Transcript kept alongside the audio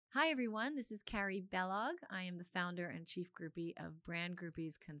Hi, everyone. This is Carrie Bellog. I am the founder and chief groupie of Brand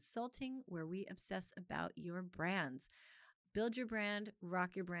Groupies Consulting, where we obsess about your brands. Build your brand,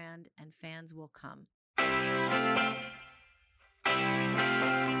 rock your brand, and fans will come.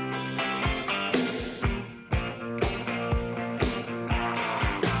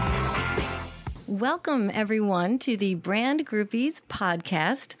 Welcome, everyone, to the Brand Groupies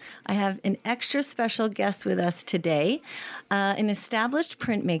podcast. I have an extra special guest with us today, an established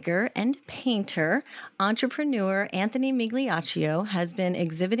printmaker and painter, entrepreneur Anthony Migliaccio has been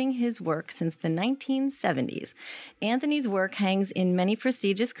exhibiting his work since the 1970s. Anthony's work hangs in many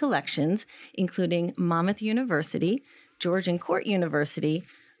prestigious collections, including Monmouth University, George and Court University,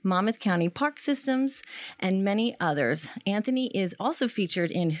 Monmouth County Park Systems, and many others. Anthony is also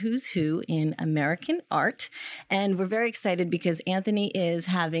featured in Who's Who in American Art, and we're very excited because Anthony is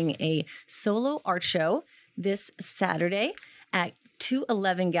having a solo art show this Saturday at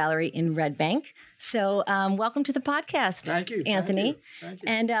 211 Gallery in Red Bank. So welcome to the podcast. Thank you, Anthony. Thank you.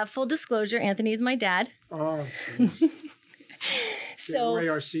 And full disclosure, Anthony is my dad. Oh, geez. So away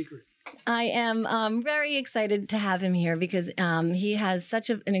our secret. I am very excited to have him here because he has such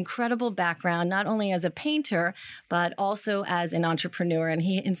an incredible background, not only as a painter, but also as an entrepreneur. And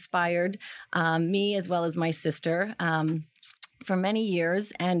he inspired me as well as my sister for many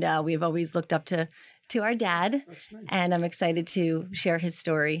years. And we've always looked up to our dad. That's nice. And I'm excited to share his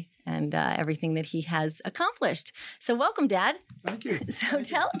story and everything that he has accomplished. So welcome, Dad. Thank you. So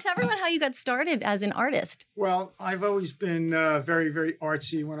tell everyone how you got started as an artist. Well, I've always been very, very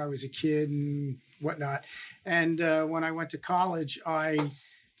artsy when I was a kid and whatnot. And when I went to college, I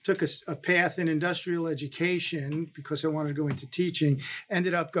took a path in industrial education because I wanted to go into teaching,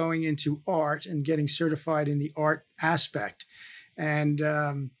 ended up going into art and getting certified in the art aspect. And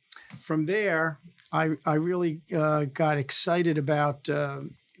from there, I really got excited about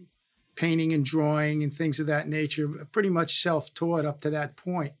painting and drawing and things of that nature, pretty much self-taught up to that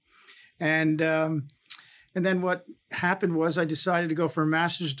point. And then what happened was I decided to go for a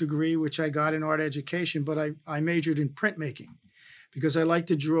master's degree, which I got in art education, but I majored in printmaking because I like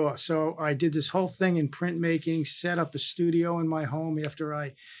to draw. So I did this whole thing in printmaking, set up a studio in my home after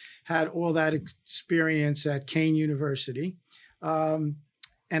I had all that experience at Kane University.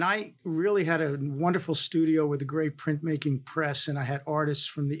 And I really had a wonderful studio with a great printmaking press, and I had artists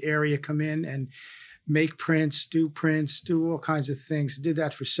from the area come in and make prints, do all kinds of things. Did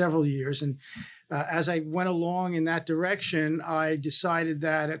that for several years. And as I went along in that direction, I decided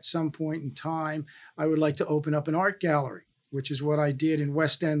that at some point in time, I would like to open up an art gallery, which is what I did in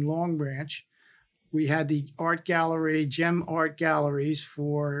West End, Long Branch. We had the art gallery, Gem Art Galleries,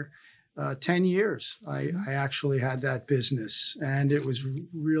 for 10 years. I actually had that business, and it was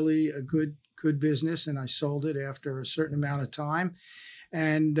really a good business, and I sold it after a certain amount of time.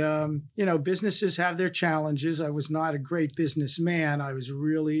 And, businesses have their challenges. I was not a great businessman. I was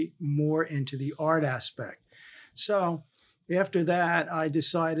really more into the art aspect. So after that, I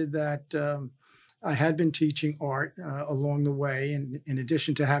decided that I had been teaching art along the way. And in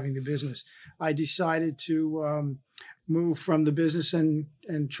addition to having the business, I decided to move from the business and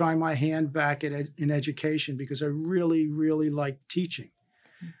try my hand back in education because I really, really liked teaching.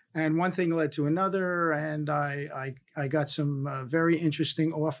 And one thing led to another, and I got some very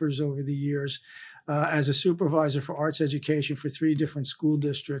interesting offers over the years as a supervisor for arts education for 3 different school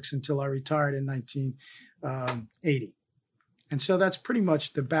districts until I retired in 1980. And so that's pretty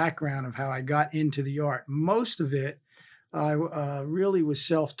much the background of how I got into the art. Most of it, I really was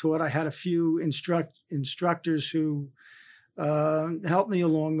self-taught. I had a few instructors who helped me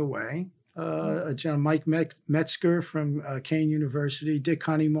along the way. A gentleman, Mike Metzger from Kane University, Dick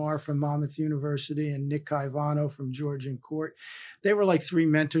Honeymar from Monmouth University, and Nick Caivano from George and Court. They were like 3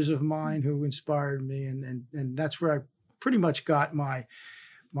 mentors of mine who inspired me, and that's where I pretty much got my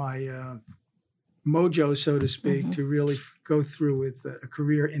mojo, so to speak, to really go through with a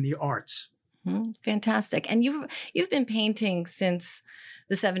career in the arts. Fantastic. And you've been painting since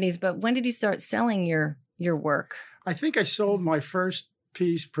the 70s, but when did you start selling your work? I think I sold my first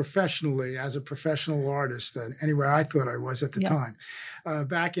piece professionally as a professional artist, anywhere I thought I was at the time,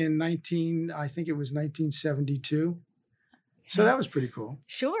 back in 1972. So that was pretty cool.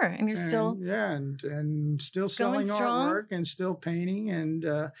 Sure. And you're still... Yeah, and still selling artwork and still painting. And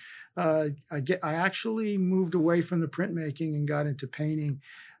I actually moved away from the printmaking and got into painting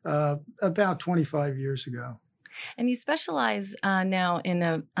about 25 years ago. And you specialize now in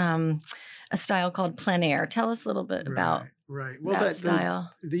a style called plein air. Tell us a little bit about well, that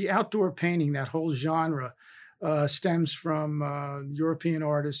style. The outdoor painting, that whole genre, stems from European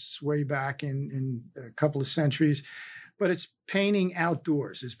artists way back in a couple of centuries. but it's painting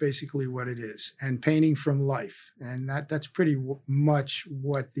outdoors is basically what it is, and painting from life. And that's pretty much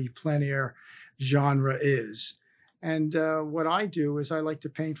what the plein air genre is. And what I do is I like to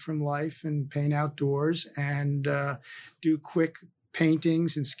paint from life and paint outdoors and do quick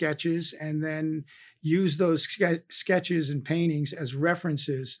paintings and sketches, and then use those sketches and paintings as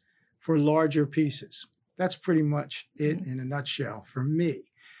references for larger pieces. That's pretty much it in a nutshell for me.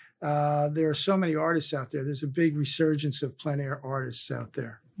 There are so many artists out there. There's a big resurgence of plein air artists out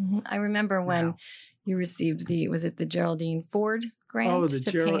there. I remember when you received was it the Geraldine Ford grant? Oh, the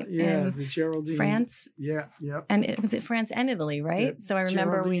Geraldine. France? Yeah, yep. And was it France and Italy, right? Yeah. So I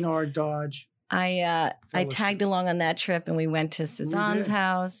remember Geraldine R. Dodge. I tagged along on that trip, and we went to Cézanne's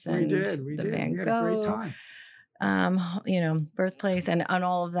house and we the did. Van We had Gogh, a great time. birthplace and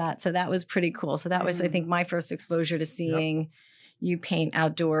all of that. So that was pretty cool. So that was, I think, my first exposure to seeing you paint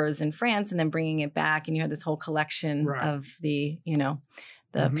outdoors in France and then bringing it back. And you had this whole collection of the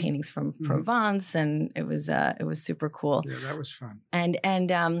paintings from Provence, and it was super cool. Yeah, that was fun. And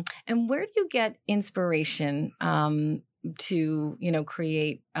where do you get inspiration to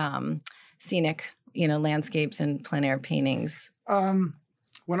create scenic landscapes and plein air paintings?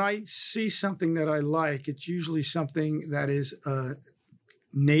 When I see something that I like, it's usually something that is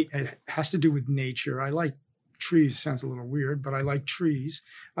it has to do with nature. I like trees. Sounds a little weird, but I like trees.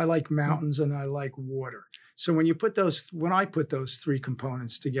 I like mountains, and I like water. So when I put those three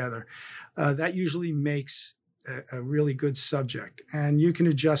components together, that usually makes a really good subject. And you can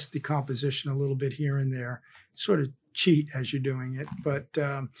adjust the composition a little bit here and there, sort of cheat as you're doing it, but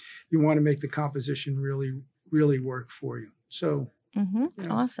you want to make the composition really, really work for you. So,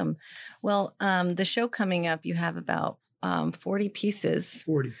 Awesome. Well, the show coming up, you have about 40 pieces,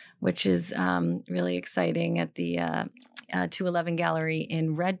 which is really exciting at the 211 Gallery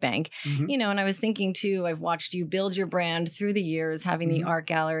in Red Bank. And I was thinking too, I've watched you build your brand through the years, having the art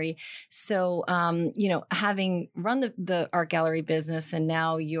gallery. So, having run the art gallery business, and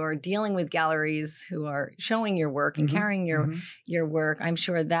now you're dealing with galleries who are showing your work and carrying your work, I'm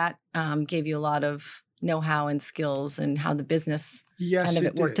sure that gave you a lot of know-how and skills and how the business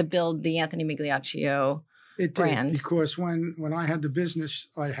worked to build the Anthony Migliaccio brand. Because when I had the business,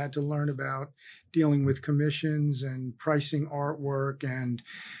 I had to learn about dealing with commissions and pricing artwork and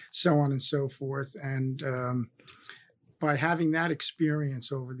so on and so forth. And by having that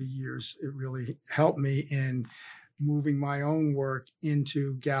experience over the years, it really helped me in moving my own work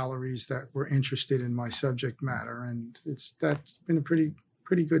into galleries that were interested in my subject matter. And that's been a pretty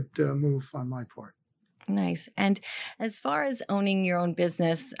good move on my part. Nice. And as far as owning your own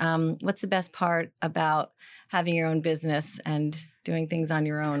business, what's the best part about having your own business and doing things on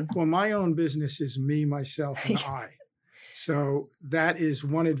your own? Well, my own business is me, myself, and I. So that is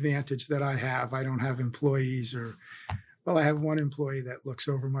one advantage that I have. I don't have employees I have one employee that looks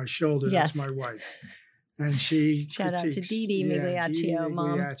over my shoulder. Yes. That's my wife. And she Shout out to Dee Migliaccio,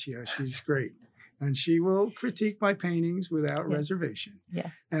 Mom. Migliaccio. She's great. And she will critique my paintings without reservation.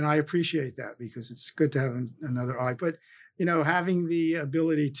 Yes. And I appreciate that because it's good to have another eye. But, having the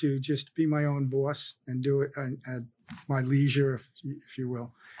ability to just be my own boss and do it at my leisure, if you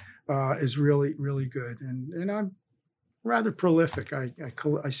will, is really, really good. And I'm rather prolific. I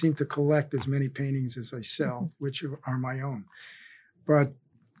seem to collect as many paintings as I sell, which are my own. But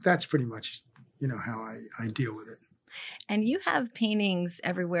that's pretty much, how I deal with it. And you have paintings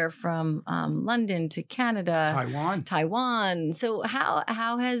everywhere from London to Canada, Taiwan. So how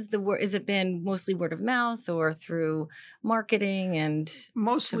has has it been mostly word of mouth or through marketing and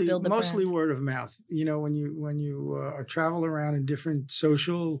mostly brand? Word of mouth? When you travel around in different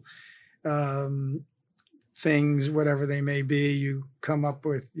social things, whatever they may be, you come up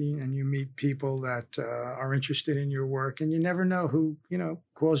with and you meet people that are interested in your work, and you never know who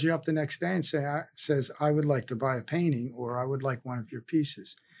calls you up the next day and says, I would like to buy a painting, or I would like one of your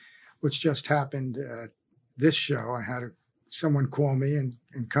pieces, which just happened at this show. I had someone call me and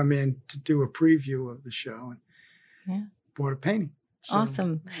come in to do a preview of the show and bought a painting. So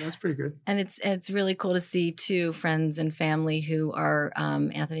awesome. That's pretty good. And it's really cool to see too friends and family who are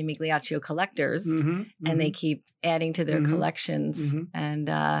Anthony Migliaccio collectors, and they keep adding to their collections. And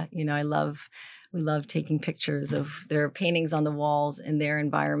we love taking pictures of their paintings on the walls in their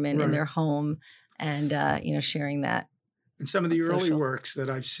environment, in their home, and sharing that. And some of the early works that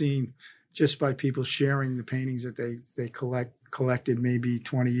I've seen just by people sharing the paintings that they collected maybe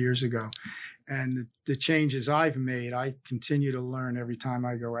 20 years ago. And the changes I've made, I continue to learn every time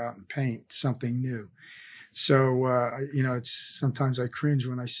I go out and paint something new. So, it's sometimes I cringe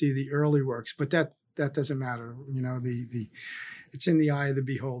when I see the early works, but that doesn't matter. It's in the eye of the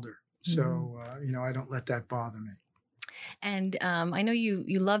beholder. So, I don't let that bother me. And I know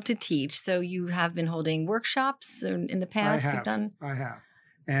you love to teach, so you have been holding workshops in the past. I have.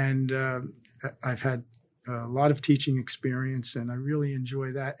 And I've had a lot of teaching experience, and I really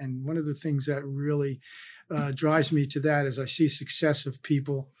enjoy that. And one of the things that really drives me to that is I see success of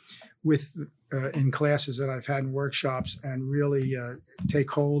people with in classes that I've had in workshops, and really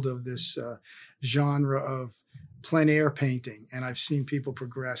take hold of this genre of plein air painting. And I've seen people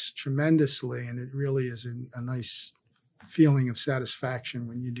progress tremendously, and it really is a nice feeling of satisfaction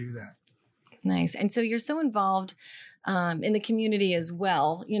when you do that. Nice. And so you're so involved in the community as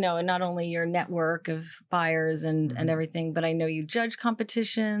well, and not only your network of buyers and everything, but I know you judge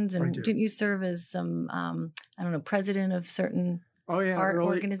competitions, and didn't you serve as some, president of certain art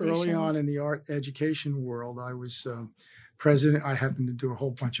organizations? Early on in the art education world, I was president. I happened to do a whole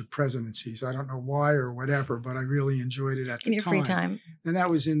bunch of presidencies. I don't know why or whatever, but I really enjoyed it at the time. In your free time. And that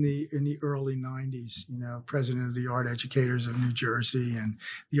was in the early 90s, president of the Art Educators of New Jersey and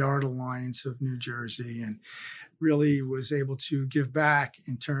the Art Alliance of New Jersey, and really was able to give back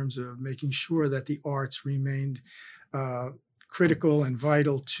in terms of making sure that the arts remained critical and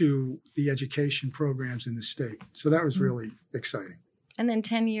vital to the education programs in the state. So that was really exciting. And then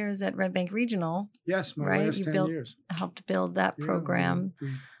 10 years at Red Bank Regional. Yes, my last 10 years. Helped build that program. We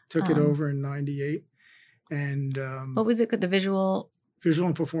took it over in 98. And what was it called? The Visual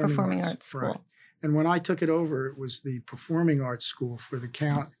and Performing Arts School. Right. And when I took it over, it was the Performing Arts School for the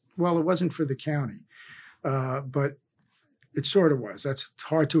county. Well, it wasn't for the county, but it sort of was. It's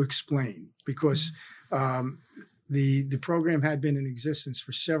hard to explain because the program had been in existence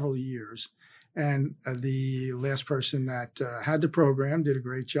for several years. And the last person that had the program did a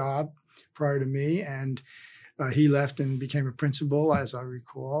great job prior to me. And he left and became a principal, as I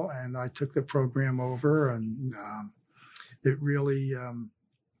recall. And I took the program over, and it really,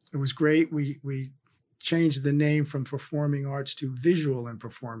 it was great. We changed the name from Performing Arts to Visual and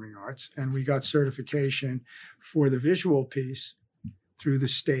Performing Arts. And we got certification for the visual piece through the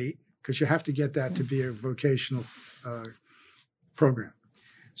state, because you have to get that to be a vocational program.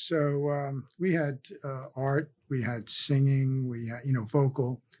 So we had art, we had singing, we had,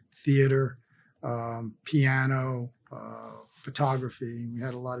 vocal, theater, piano, photography. We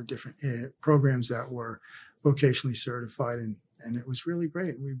had a lot of different programs that were vocationally certified, and it was really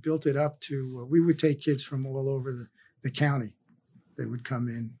great. We built it up to, we would take kids from all over the county. They would come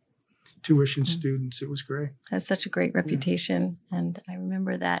in, tuition students. It was great. Has such a great reputation, and I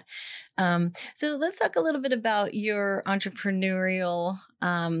remember that. So let's talk a little bit about your entrepreneurial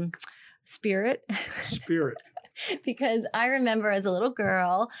spirit. Because I remember as a little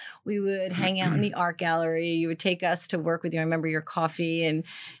girl, we would hang out in the art gallery. You would take us to work with you. I remember your coffee and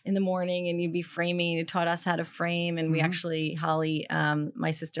in the morning, and you'd be framing. You taught us how to frame. And we actually, Holly,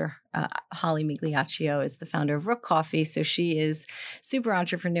 my sister, Holly Migliaccio, is the founder of Rook Coffee. So she is super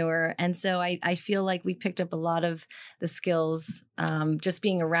entrepreneur. And so I feel like we picked up a lot of the skills just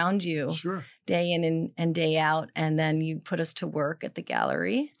being around you day in and day out. And then you put us to work at the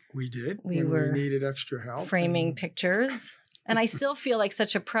gallery. We did. We needed extra help. Framing pictures. And I still feel like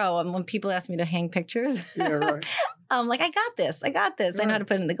such a pro. When people ask me to hang pictures, I'm like, I got this. Right. I know how to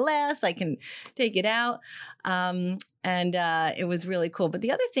put it in the glass. I can take it out. And it was really cool. But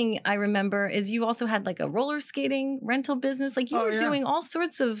the other thing I remember is you also had like a roller skating rental business. Like you were doing all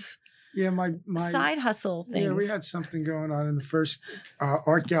sorts of my side hustle things. Yeah, we had something going on in the first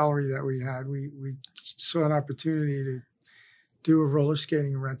art gallery that we had. We saw an opportunity to do a roller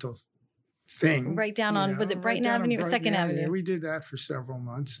skating rental thing. Right down on, was it Brighton Avenue or Second Avenue? Yeah, we did that for several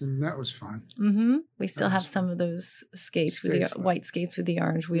months, and that was fun. We still have some of those skates with the white skates with the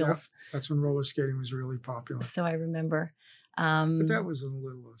orange wheels. Yeah, that's when roller skating was really popular. So I remember. But that was a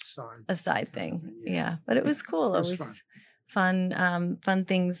little side thing. Yeah. But it was cool. It was fun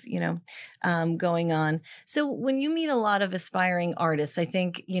things, going on. So when you meet a lot of aspiring artists, I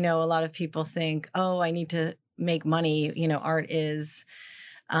think, a lot of people think, oh, I need to make money. Art is,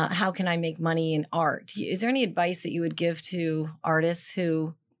 how can I make money in art? Is there any advice that you would give to artists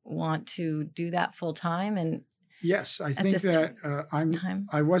who want to do that full time? And yes, I think that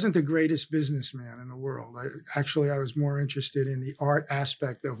I wasn't the greatest businessman in the world. I was more interested in the art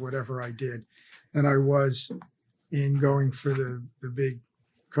aspect of whatever I did than I was in going for the big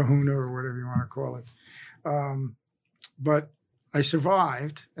kahuna or whatever you want to call it. But I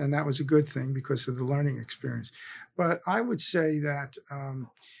survived, and that was a good thing because of the learning experience. But I would say that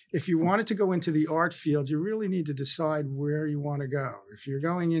if you wanted to go into the art field, you really need to decide where you want to go. If you're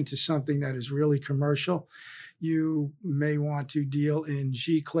going into something that is really commercial, you may want to deal in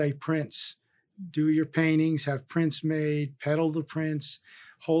giclée prints, do your paintings, have prints made, peddle the prints,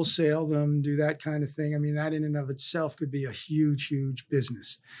 wholesale them, do that kind of thing. I mean, that in and of itself could be a huge, huge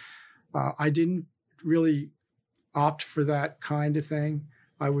business. I didn't really opt for that kind of thing.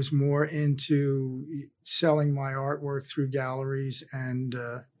 I was more into selling my artwork through galleries and,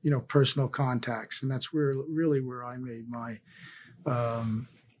 personal contacts. And that's really where I made my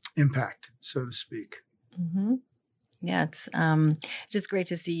impact, so to speak. Mm-hmm. Yeah, it's just great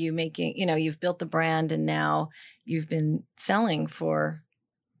to see you making, you've built the brand and now you've been selling for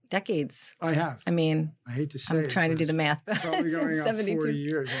decades. I have. I mean, I hate to say I'm trying to do the math, but probably going on 40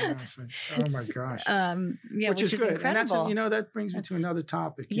 years. Oh my gosh. Which is good. Incredible. And that brings me to another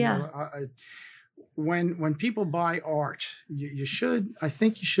topic. Yeah. When people buy art, I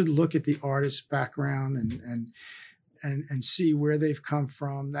think you should look at the artist's background and see where they've come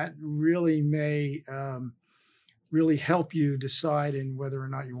from. That really may really help you decide in whether or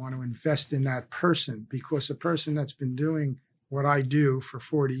not you want to invest in that person, because a person that's been doing what I do for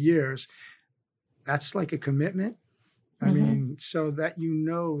 40 years, that's like a commitment. I mean, so that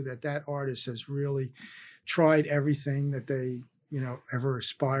that artist has really tried everything that they, ever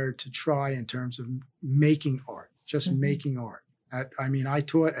aspired to try in terms of making art, just making art. When I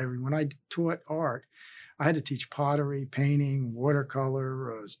taught art, I had to teach pottery, painting,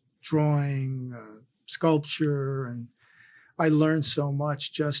 watercolor, drawing, sculpture, and I learned so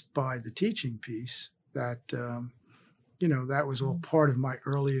much just by the teaching piece that, that was all part of my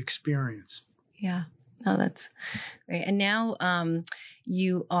early experience. Yeah. No, that's great. And now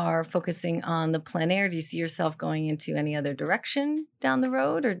you are focusing on the plein air. Do you see yourself going into any other direction down the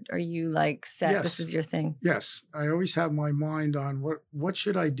road, or are you like set? Yes. This is your thing? Yes. I always have my mind on what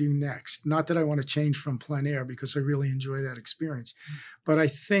should I do next? Not that I want to change from plein air, because I really enjoy that experience. But I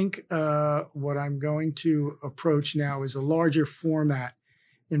think what I'm going to approach now is a larger format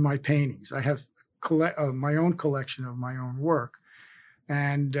in my paintings. I have my own collection of my own work.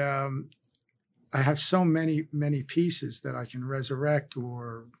 And I have so many pieces that I can resurrect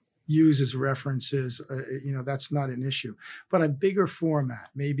or use as references. That's not an issue. But a bigger format,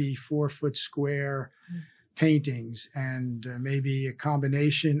 maybe 4-foot square paintings, and maybe a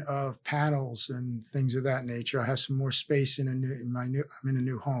combination of panels and things of that nature. I have some more space I'm in a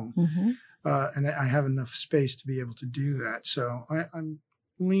new home, and I have enough space to be able to do that. So I'm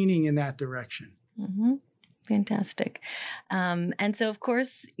leaning in that direction. Mm-hmm. Fantastic. And so, of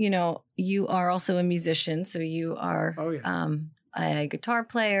course, you are also a musician. So you are a guitar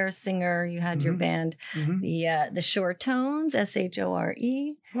player, singer. You had your band, the Shore Tones, Shore.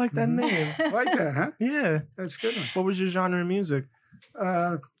 I like that name. Like that, huh? Yeah. That's a good one. What was your genre of music?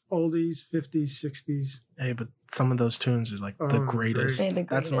 Oldies, 50s, 60s. Hey, but some of those tunes are like the greatest.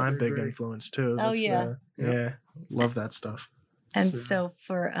 That's my big influence too. Oh, yeah. Yeah. Love that stuff. And so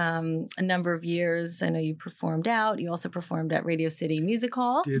for a number of years, I know you performed out. You also performed at Radio City Music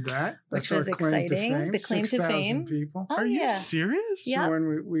Hall. Did that. Which was exciting. The claim to fame. People. Oh, Are you serious? So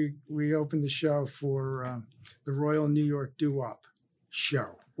when we opened the show for the Royal New York Doo-Wop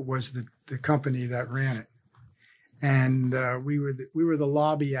show, was the company that ran it. And we were the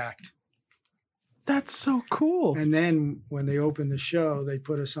lobby act. That's so cool. And then when they opened the show, they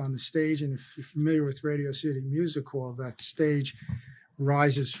put us on the stage. And if you're familiar with Radio City Music Hall, that stage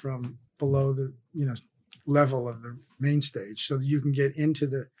rises from below the level of the main stage, so that you can get into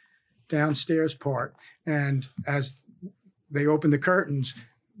the downstairs part. And as they open the curtains,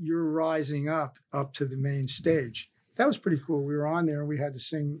 you're rising up to the main stage. That was pretty cool. We were on there, and we had to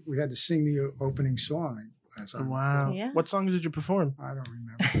sing the opening song. Wow. Yeah. What songs did you perform? I don't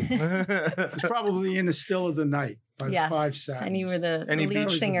remember. It's probably In the Still of the Night by the Five Satins. And you were the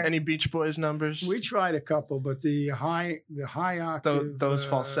lead singer. Any Beach Boys numbers? We tried a couple, but the high octave, those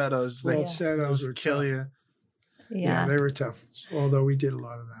falsettos, those would kill you. Yeah, they were tough. Although we did a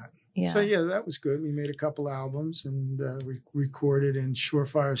lot of that. Yeah. So that was good. We made a couple albums, and we recorded in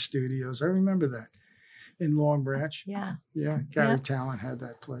Surefire Studios. I remember that in Long Branch. Yeah. Gary Talent had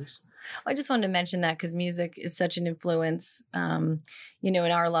that place. I just wanted to mention that because music is such an influence, in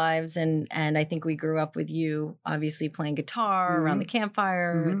our lives. And I think we grew up with you, obviously playing guitar around the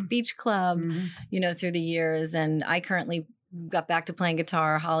campfire, at the beach club, through the years. And I currently got back to playing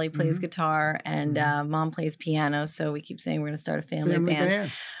guitar. Holly plays guitar, and Mom plays piano. So we keep saying we're going to start a family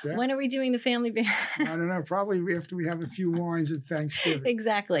band. Yeah. When are we doing the family band? I don't know. Probably after we have a few wines at Thanksgiving.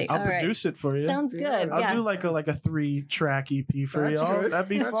 Exactly. I'll produce it for you. Sounds good. I'll do like a 3-track EP for y'all. That'd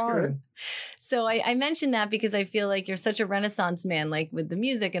be fun. Good. So I mentioned that because I feel like you're such a Renaissance man, like with the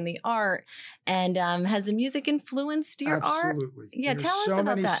music and the art. And has the music influenced your art? Absolutely. Yeah, tell us about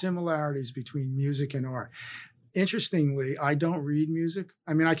that. There's so many similarities between music and art. Interestingly, I don't read music.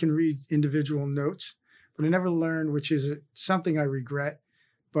 I mean, I can read individual notes, but I never learned, which is something I regret.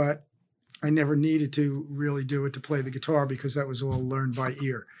 but I never needed to really do it to play the guitar because that was all learned by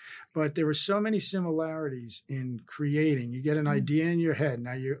ear. But there were so many similarities in creating. You get an idea in your head.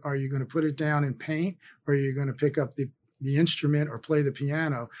 Now, are you going to put it down in paint, or are you going to pick up the instrument or play the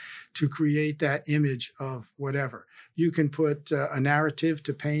piano to create that image of whatever? You can put a narrative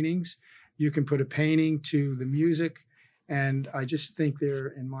to paintings. You can put a painting to the music. And I just think they're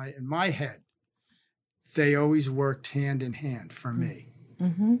in my head, they always worked hand in hand for me.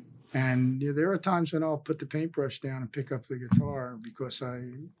 Mm-hmm. And there are times when I'll put the paintbrush down and pick up the guitar because I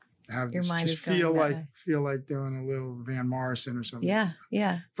have Your mind just is feel like doing a little Van Morrison or something.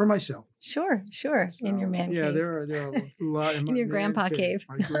 Yeah. For myself. Sure. So, in your man cave. Yeah, there are a lot in your grandpa cave.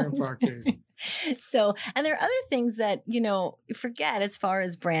 My grandpa cave. So, and there are other things that, you forget as far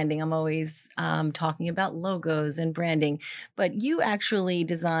as branding. I'm always talking about logos and branding, but you actually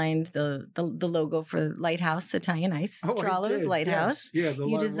designed the logo for Lighthouse Italian Ice, Strahler's Lighthouse. Yes. Yeah,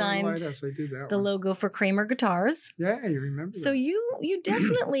 you designed Lighthouse. I did that the logo for Kramer Guitars. Yeah, you remember So that. you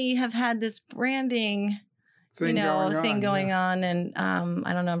definitely have had this branding thing going on. And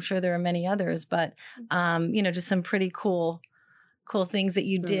I don't know, I'm sure there are many others, but just some pretty cool things that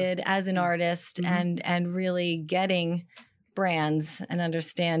you did as an artist, and really getting brands and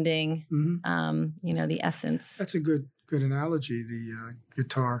understanding the essence. That's a good analogy, the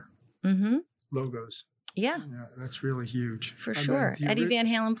guitar logos. Yeah, that's really huge. For sure. Eddie Van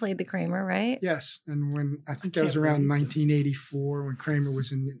Halen played the Kramer, right? Yes. And when I think that was around 1984 when Kramer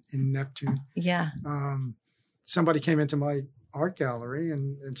was in Neptune. Yeah. Somebody came into my art gallery,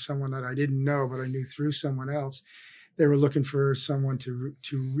 and someone that I didn't know, but I knew through someone else. They were looking for someone to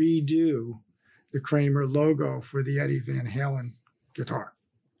redo the Kramer logo for the Eddie Van Halen guitar.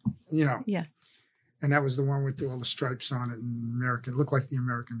 Yeah. And that was the one with all the stripes on it, and American, looked like the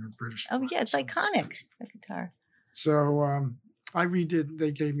American or British. Oh yeah, it's iconic, the guitar. So I redid.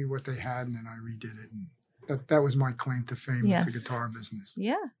 They gave me what they had, and then I redid it, and that was my claim to fame with the guitar business.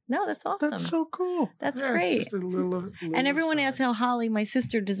 Yeah, no, that's awesome. That's so cool. That's great. Just a little and everyone asks how Holly, my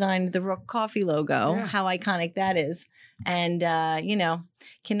sister, designed the Rook Coffee logo. Yeah. How iconic that is, and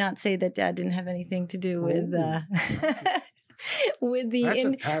cannot say that Dad didn't have anything to do with. With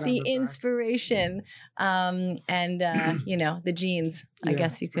the inspiration and the genes, I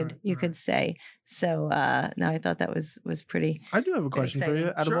guess you could say. So no, I thought that was pretty. I do have a question for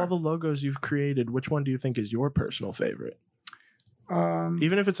you. Out of all the logos you've created, which one do you think is your personal favorite?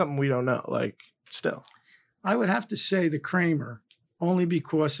 Even if it's something we don't know, still. I would have to say the Kramer, only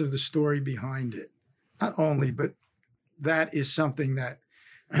because of the story behind it. Not only, but that is something that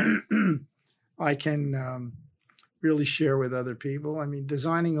I can really share with other people. I mean,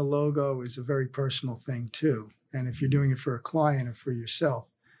 designing a logo is a very personal thing too. And if you're doing it for a client or for yourself,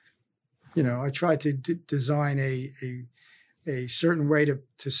 I try to design a certain way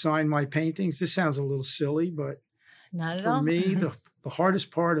to sign my paintings. This sounds a little silly, but not at all. For me, the hardest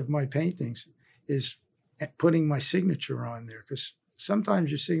part of my paintings is putting my signature on there, because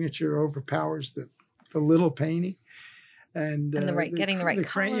sometimes your signature overpowers the little painting. And getting the right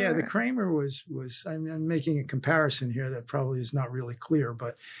color. Yeah, the Kramer was. I'm making a comparison here that probably is not really clear,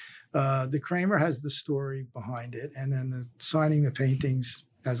 but the Kramer has the story behind it, and then the signing the paintings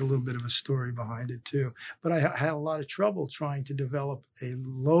has a little bit of a story behind it too. But I had a lot of trouble trying to develop a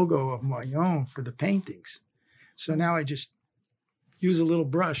logo of my own for the paintings. So now I just use a little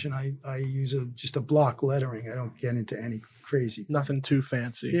brush, and I use just a block lettering. I don't get into any crazy thing. Nothing too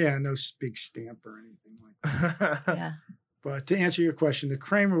fancy. Yeah, no big stamp or anything like that. Yeah. But to answer your question, the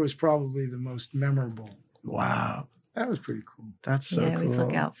Kramer was probably the most memorable. Wow. That was pretty cool. That's so cool. Yeah, always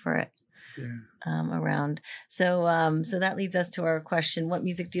look out for it. Yeah. Around. So that leads us to our question: what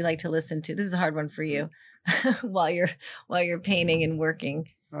music do you like to listen to? This is a hard one for you while you're painting and working.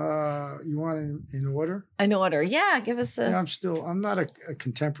 You want it in order? In order, yeah. Give us a. Yeah, I'm not a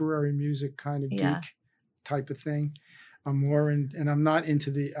contemporary music kind of geek type of thing. I'm more and I'm not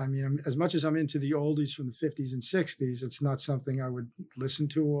into as much as I'm into the oldies from the 50s and 60s, it's not something I would listen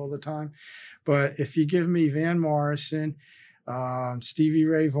to all the time. But if you give me Van Morrison, Stevie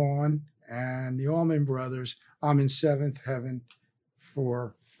Ray Vaughan, and the Allman Brothers, I'm in seventh heaven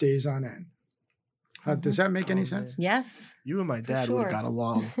for days on end. Does that make any sense? Yes. You and my dad would have got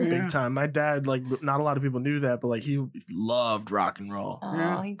along big time. My dad, not a lot of people knew that, but he loved rock and roll.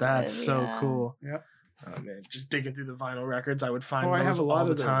 Oh, That's so cool. Yep. Oh man, just digging through the vinyl records, I would find I those have a lot all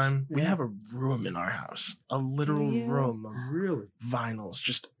the of those. time. Yeah. We have a room in our house, a literal room of vinyls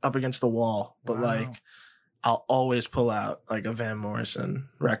just up against the wall. But I'll always pull out a Van Morrison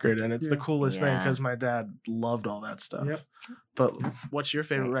record, and it's the coolest thing because my dad loved all that stuff. Yep. But what's your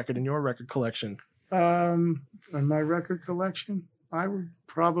favorite record in your record collection? In my record collection, I would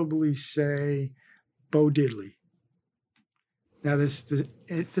probably say Bo Diddley. Now, this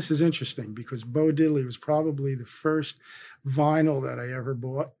is interesting because Bo Diddley was probably the first vinyl that I ever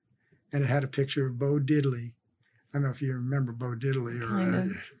bought, and it had a picture of Bo Diddley. I don't know if you remember Bo Diddley or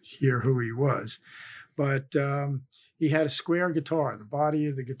hear who he was, but he had a square guitar. The body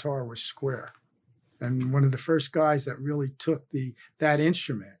of the guitar was square. And one of the first guys that really took that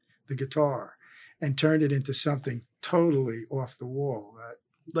instrument, the guitar, and turned it into something totally off the wall.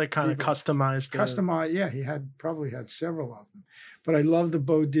 Like kind of customized. Customized, yeah. He probably had several of them. But I love the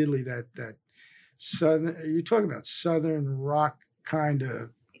Bo Diddley, that southern, you're talking about southern rock kind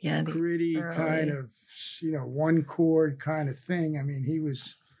of gritty kind of, one chord kind of thing. I mean, he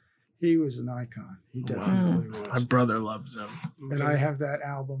was an icon. He definitely was. My brother loves him. And I have that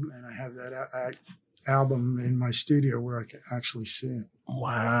album, and I have that album in my studio where I can actually see it.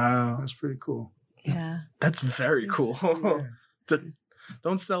 Wow. That's pretty cool. Yeah. That's very cool. Yeah.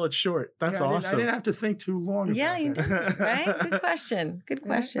 Don't sell it short. That's awesome. I didn't have to think too long about that. You did, right? Good question. Good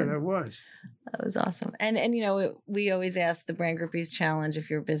question. Yeah, that was. That was awesome. And we always ask the Brand Groupies Challenge, if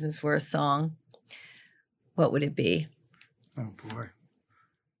your business were a song, what would it be? Oh, boy.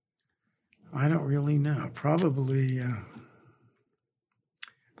 I don't really know. Probably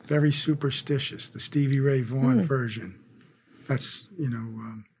Very Superstitious, the Stevie Ray Vaughan version. That's,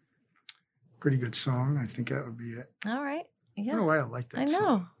 pretty good song. I think that would be it. All right. Yeah. I don't know why I like that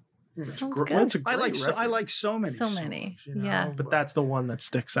song. I know. Sounds good. It's a great I like so many songs, yeah. But that's the one that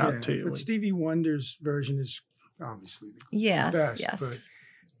sticks out to you. But Stevie Wonder's version is obviously the best. Yes. But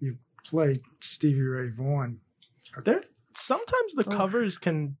you play Stevie Ray Vaughan. Sometimes the covers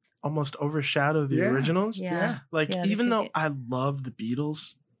can almost overshadow the originals. Yeah. Even though I love the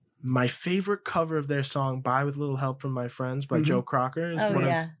Beatles, my favorite cover of their song "Bye with a Little Help from My Friends" by Joe Cocker is one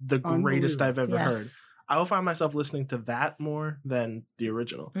of the greatest I've ever heard. I will find myself listening to that more than the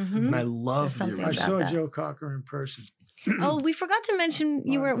original. And I love the original. I saw Joe Cocker in person. We forgot to mention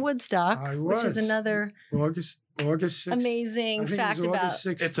you were at Woodstock, which is another August 6th. Amazing fact about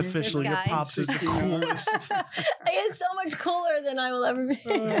 16th. It's officially your pops is the coolest. He is so much cooler than I will ever be.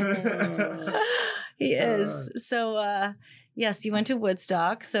 He is. So yes, you went to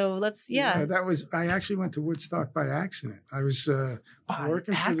Woodstock. So I actually went to Woodstock by accident. I was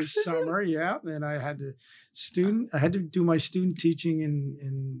working for the summer, and I had to do my student teaching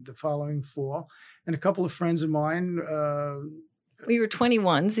in the following fall. And a couple of friends of mine. We were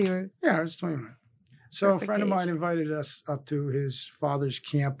 21, so you were. Yeah, I was 21. So a friend of mine invited us up to his father's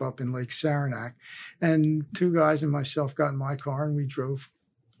camp up in Lake Saranac, and two guys and myself got in my car and we drove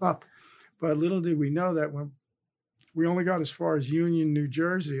up. But little did we know that when we only got as far as Union, New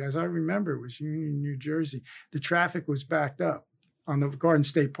Jersey. As I remember, it was Union, New Jersey. The traffic was backed up on the Garden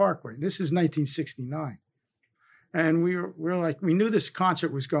State Parkway. This is 1969. And we knew this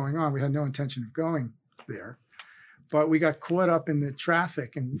concert was going on. We had no intention of going there. But we got caught up in the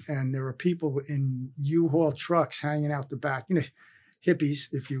traffic, and there were people in U-Haul trucks hanging out the back, hippies,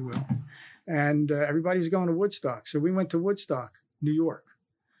 if you will. And everybody was going to Woodstock. So we went to Woodstock, New York.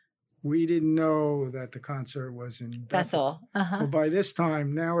 We didn't know that the concert was in Bethel. Well, by this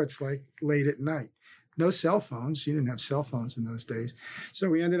time, now it's like late at night. No cell phones. You didn't have cell phones in those days. So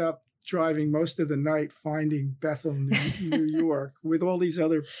we ended up driving most of the night finding Bethel, New York, with all these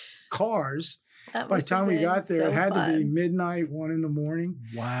other cars. By the time we got there, it had to be midnight, 1 a.m.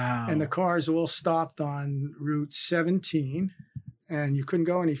 Wow. And the cars all stopped on Route 17, and you couldn't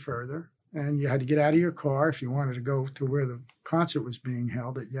go any further. And you had to get out of your car if you wanted to go to where the concert was being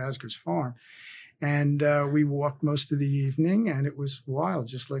held at Yasgur's Farm. And we walked most of the evening, and it was wild,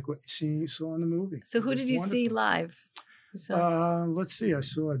 just like what you saw in the movie. So who did you see live? Let's see. I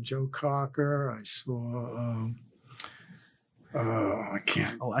saw Joe Cocker. I saw... I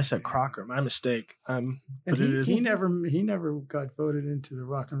can't. Oh, I said Crocker. My mistake. But he never got voted into the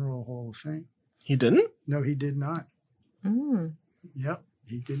Rock and Roll Hall of Fame. He didn't? No, he did not. Mm. Yep,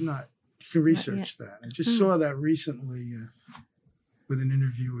 he did not. You can research that. I just saw that recently with an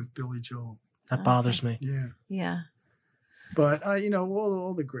interview with Billy Joel. That bothers me. Yeah. Yeah. But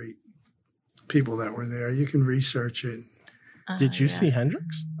all the great people that were there, you can research it. Did you see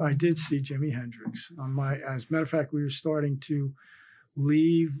Hendrix? I did see Jimi Hendrix. As a matter of fact, we were starting to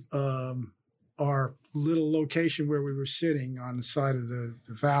leave our little location where we were sitting on the side of the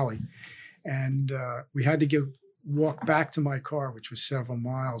valley. And we had to walk back to my car, which was several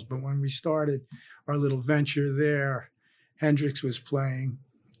miles. But when we started our little venture there, Hendrix was playing,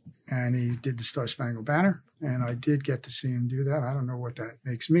 and he did the Star Spangled Banner. And I did get to see him do that. I don't know what that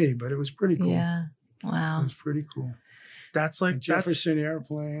makes me, but it was pretty cool. Yeah. Wow. It was pretty cool. That's like Jefferson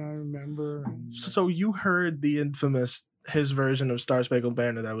Airplane, I remember. So you heard the infamous his version of Star Spangled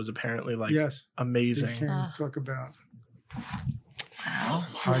Banner that was apparently like amazing. You can't talk about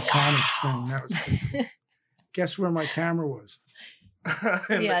iconic thing. That was guess where my camera was?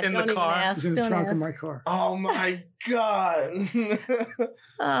 in the car. It was in the trunk of my car. Oh my God.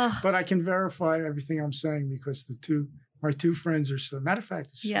 But I can verify everything I'm saying because my two friends are still. Matter of fact,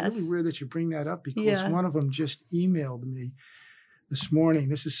 it's really weird that you bring that up because one of them just emailed me this morning.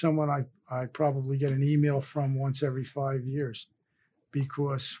 This is someone I probably get an email from once every 5 years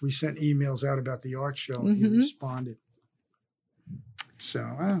because we sent emails out about the art show and he responded. So,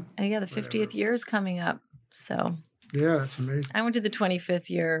 the 50th year is coming up. So, yeah, that's amazing. I went to the 25th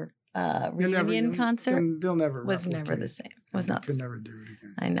year reunion concert. They'll never was never the same. Was not. Could never do it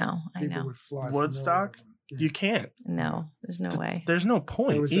again. I know. People would fly. Woodstock. You can't. No, there's no way. There's no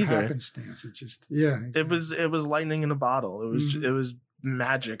point. It was either. a happenstance. It just Exactly. It was lightning in a bottle. It was it was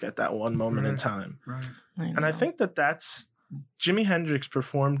magic at that one moment in time. Right. And I think that's Jimi Hendrix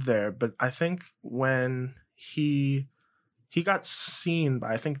performed there, but I think when he got seen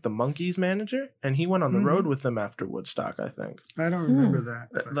by, I think, the Monkees manager, and he went on the road with them after Woodstock, I think. I don't remember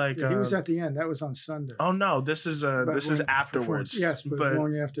that. Like he was at the end. That was on Sunday. Oh no, this is afterwards. Yes, but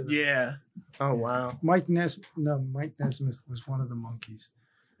long after that. Yeah. Oh wow. Mike Nesmith was one of the Monkees.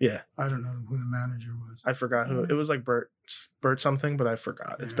 Yeah. I don't know who the manager was. I forgot who it was. Like Bert something, but I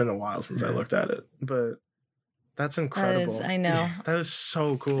forgot. It's been a while since I looked at it, but. That's incredible. I know. That is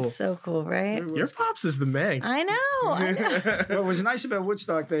so cool. It's so cool, right? Your pops is the man. I know. What was nice about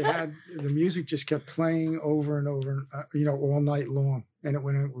Woodstock, they had the music just kept playing over and over, all night long. And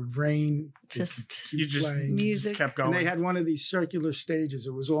when it would rain, music kept going. And they had one of these circular stages.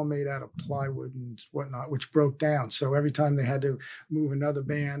 It was all made out of plywood and whatnot, which broke down. So every time they had to move another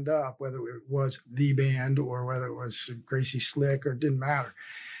band up, whether it was the band or whether it was Gracie Slick, or it didn't matter.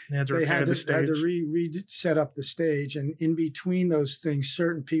 They had to reset up the stage. And in between those things,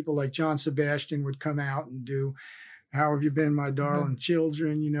 certain people like John Sebastian would come out and do How Have You Been, My Darling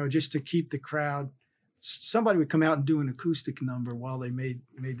Children, just to keep the crowd. Somebody would come out and do an acoustic number while they made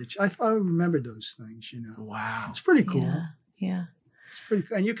I remembered those things, Wow. It's pretty cool. Yeah. It's pretty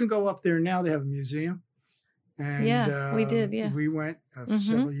cool. And you can go up there now. They have a museum. And we did, We went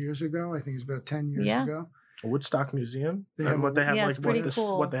several years ago. I think it's about 10 years ago. A Woodstock Museum? They have it's pretty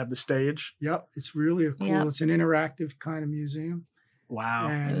cool. What they have the stage? Yep. It's really cool. Yep. It's an interactive kind of museum. Wow.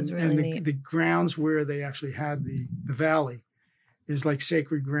 It was really neat. The grounds where they actually had the valley is like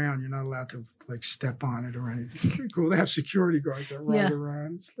sacred ground. You're not allowed to step on it or anything. It's pretty cool. They have security guards that ride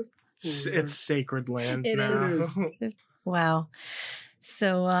around. It's sacred land. It is. Wow.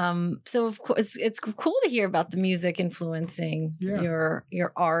 So of course it's cool to hear about the music influencing your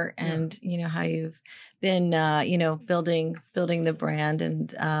art and how you've been building the brand,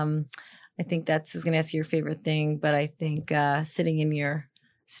 and I think I was going to ask you your favorite thing, but I think sitting in your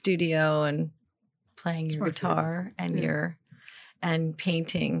studio and playing your guitar and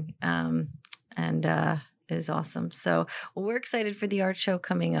painting is awesome. So we're excited for the art show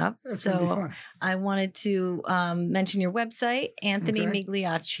coming up. That's gonna be so fun. I wanted to mention your website, Anthony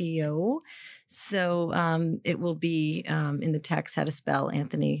Migliaccio. So it will be in the text how to spell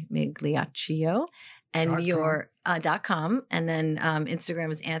Anthony Migliaccio. And your .com, and then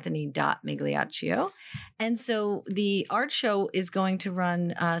Instagram is anthony.migliaccio. And so the art show is going to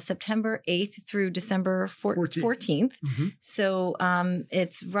run September 8th through December 14th. Mm-hmm. So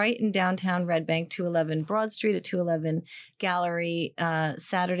it's right in downtown Red Bank, 211 Broad Street at 211 Gallery.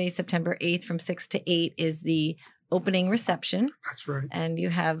 Saturday, September 8th from 6 to 8 is the opening reception. That's right. And you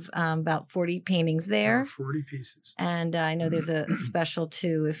have about 40 paintings there. 40 pieces. And I know there's a special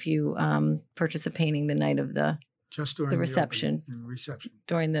too if you purchase a painting the night of the reception.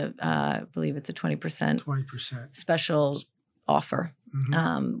 During the, I believe it's a 20% special offer,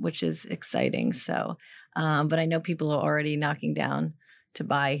 which is exciting. So, but I know people are already knocking down to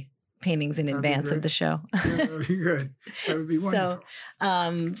buy paintings in advance of the show. That would be good. That would be wonderful.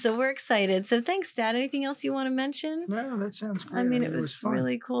 So we're excited. So thanks, Dad. Anything else you want to mention? No, that sounds great. I mean, it was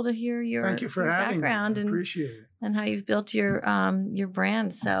really cool to hear your Thank you for having background me. I appreciate it. And how you've built your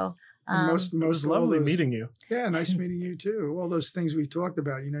brand. So most it was lovely meeting you. Yeah, nice meeting you too. All those things we talked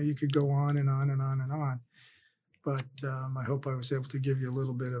about, you could go on and on and on and on. But I hope I was able to give you a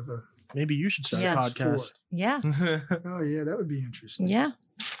little bit of a maybe you should start a podcast. Yeah. Oh yeah, that would be interesting. Yeah.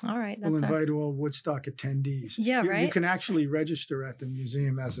 All right. We'll invite all Woodstock attendees. Yeah, right. You can actually register at the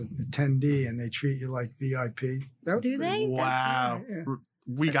museum as an attendee, and they treat you like VIP. Do they? Wow.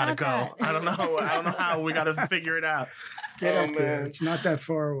 We gotta go. I don't know how. We gotta figure it out. Get up there. It's not that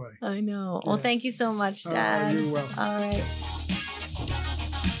far away. I know. Well, thank you so much, Dad. You're welcome. All right.